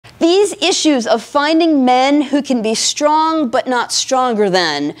These issues of finding men who can be strong but not stronger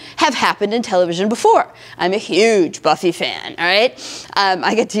than have happened in television before. I'm a huge Buffy fan, all right?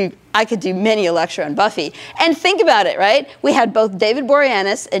 I could do many a lecture on Buffy. And think about it, right? We had both David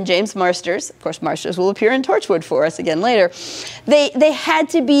Boreanaz and James Marsters. Of course, Marsters will appear in Torchwood for us again later. They had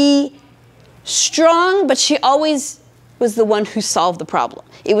to be strong, but she always was the one who solved the problem.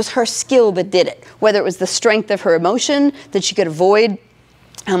 It was her skill that did it, whether it was the strength of her emotion, that she could avoid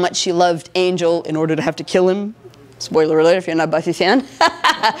how much she loved Angel in order to have to kill him. Spoiler alert if you're not a Buffy fan.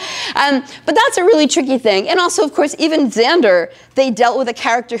 But that's a really tricky thing. And also, of course, even Xander, they dealt with a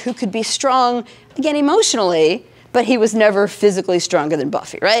character who could be strong, again, emotionally, but he was never physically stronger than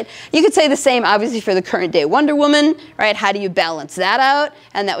Buffy, right? You could say the same, obviously, for the current day Wonder Woman, right? How do you balance that out?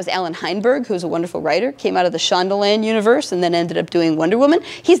 And that was Alan Heinberg, who's a wonderful writer, came out of the Shondaland universe and then ended up doing Wonder Woman.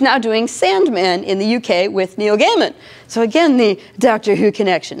 He's now doing Sandman in the UK with Neil Gaiman. So again, the Doctor Who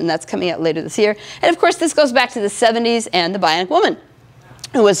connection, and that's coming out later this year. And of course, this goes back to the 70s and the Bionic Woman,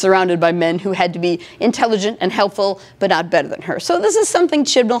 who was surrounded by men who had to be intelligent and helpful, but not better than her. So this is something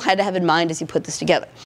Chibnall had to have in mind as he put this together.